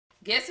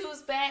Guess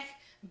who's back?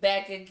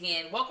 Back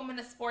again. Welcome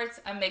into sports.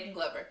 I'm Megan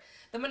Glover.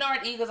 The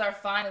Menard Eagles are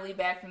finally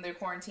back from their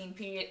quarantine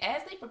period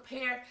as they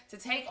prepare to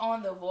take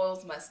on the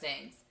Avoyelles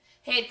Mustangs.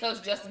 Head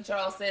coach Justin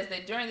Charles says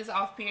that during this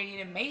off period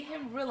it made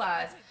him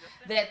realize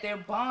that their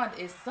bond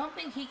is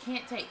something he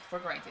can't take for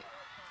granted.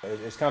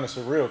 It's kind of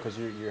surreal because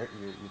you're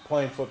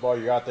playing football,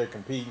 you're out there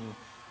competing,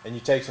 and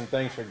you take some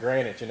things for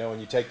granted, and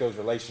you take those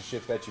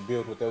relationships that you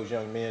build with those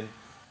young men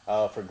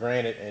for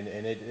granted,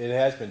 and it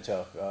has been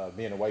tough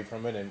being away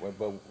from it.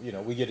 But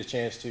we get a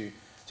chance to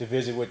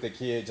visit with the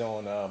kids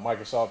on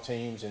Microsoft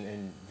Teams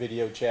and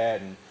video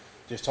chat and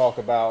just talk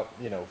about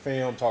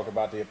film, talk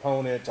about the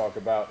opponent, talk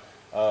about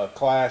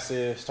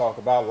classes, talk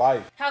about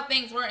life. How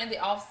things were in the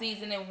off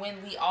season and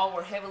when we all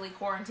were heavily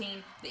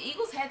quarantined, the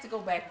Eagles had to go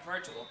back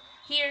virtual.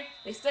 Here,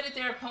 they studied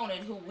their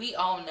opponent, who we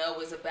all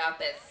know is about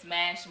that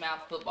smash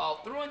mouth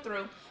football through and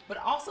through, but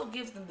also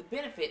gives them the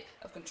benefit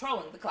of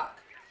controlling the clock.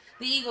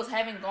 The Eagles,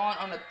 having gone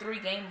on a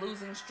 3-game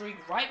losing streak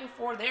right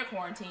before their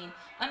quarantine,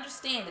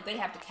 understand that they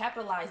have to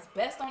capitalize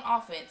best on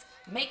offense,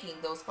 making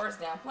those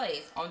first down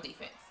plays on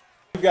defense.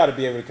 We've got to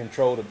be able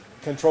to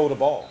control the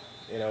ball,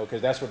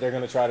 because that's what they're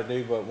going to try to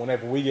do. But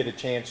whenever we get a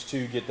chance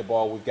to get the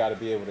ball, we've got to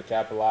be able to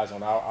capitalize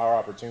on our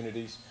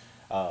opportunities.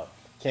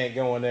 Can't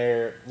go in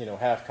there,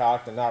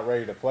 half-cocked and not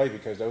ready to play,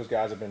 because those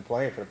guys have been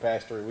playing for the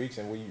past 3 weeks,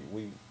 and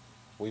we've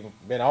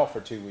been out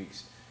for 2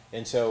 weeks.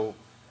 And so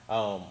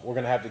we're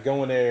going to have to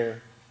go in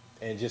there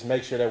and just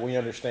make sure that we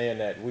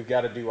understand that we've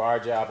got to do our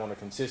job on a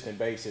consistent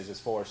basis as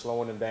far as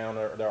slowing them down,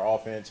 their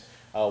offense.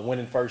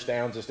 Winning first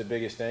downs is the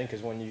biggest thing,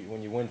 because when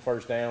you win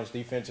first downs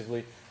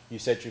defensively, you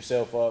set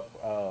yourself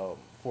up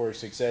for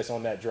success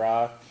on that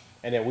drive.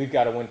 And then we've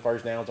got to win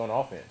first downs on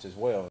offense as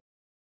well.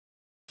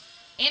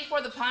 And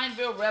for the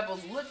Pineville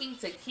Rebels, looking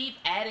to keep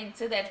adding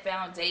to that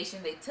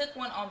foundation, they took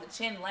one on the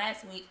chin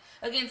last week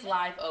against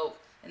Live Oak,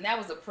 and that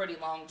was a pretty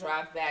long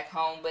drive back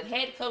home. But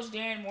head coach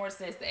Darren Moore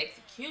says the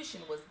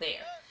execution was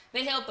there.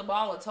 They held the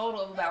ball a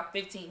total of about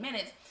 15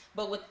 minutes,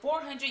 but with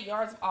 400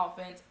 yards of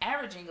offense,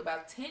 averaging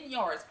about 10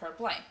 yards per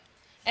play.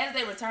 As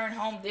they return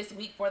home this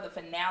week for the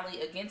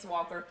finale against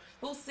Walker,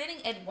 who's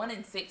sitting at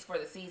 1-6 for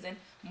the season,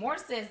 Moore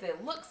says their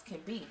looks can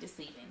be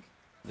deceiving.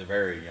 They're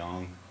very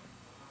young.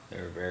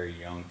 They're a very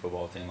young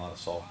football team, a lot of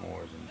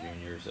sophomores and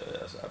juniors,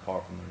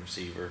 apart from the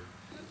receiver.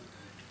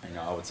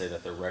 I would say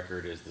that their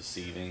record is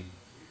deceiving,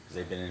 because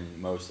they've been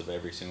in most of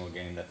every single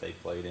game that they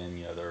played in.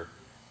 They're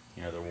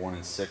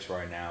 1-6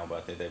 right now, but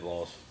I think they've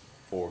lost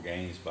 4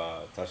 games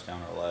by a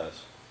touchdown or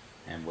less.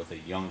 And with a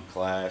young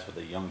class, with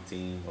a young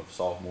team of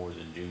sophomores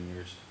and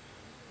juniors,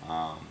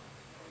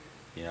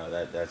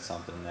 that's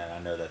something that I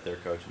know that their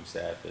coaching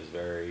staff is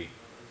very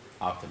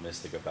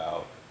optimistic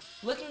about.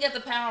 Looking at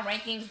the power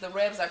rankings, the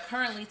Rebs are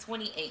currently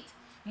 28.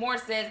 Moore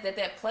says that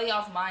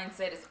playoff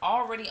mindset is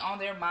already on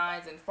their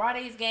minds, and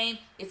Friday's game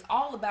is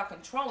all about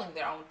controlling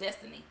their own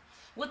destiny.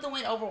 With the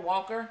win over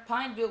Walker,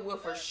 Pineville will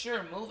for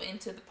sure move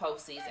into the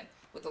postseason.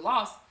 With the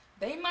loss,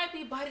 they might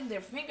be biting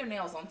their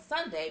fingernails on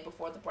Sunday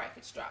before the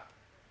brackets drop.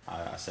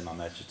 I sent my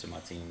message to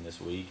my team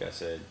this week. I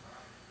said,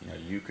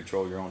 you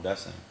control your own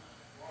destiny.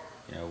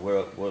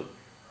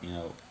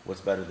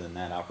 What's better than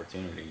that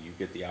opportunity? You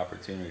get the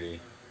opportunity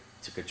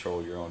to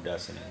control your own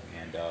destiny,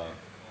 and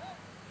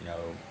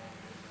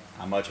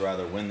I'd much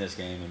rather win this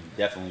game and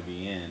definitely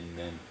be in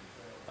than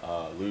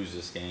lose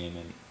this game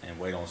and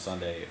wait on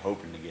Sunday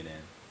hoping to get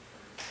in.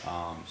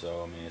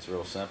 It's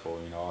real simple.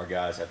 Our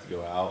guys have to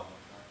go out,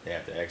 they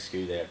have to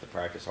execute, they have to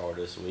practice hard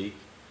this week,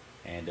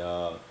 and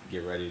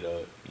get ready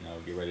to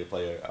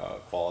play a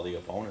quality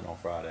opponent on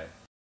Friday.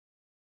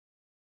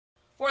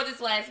 For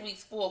this last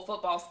week's full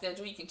football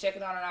schedule, you can check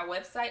it out on our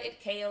website at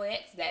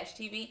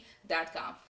klx-tv.com.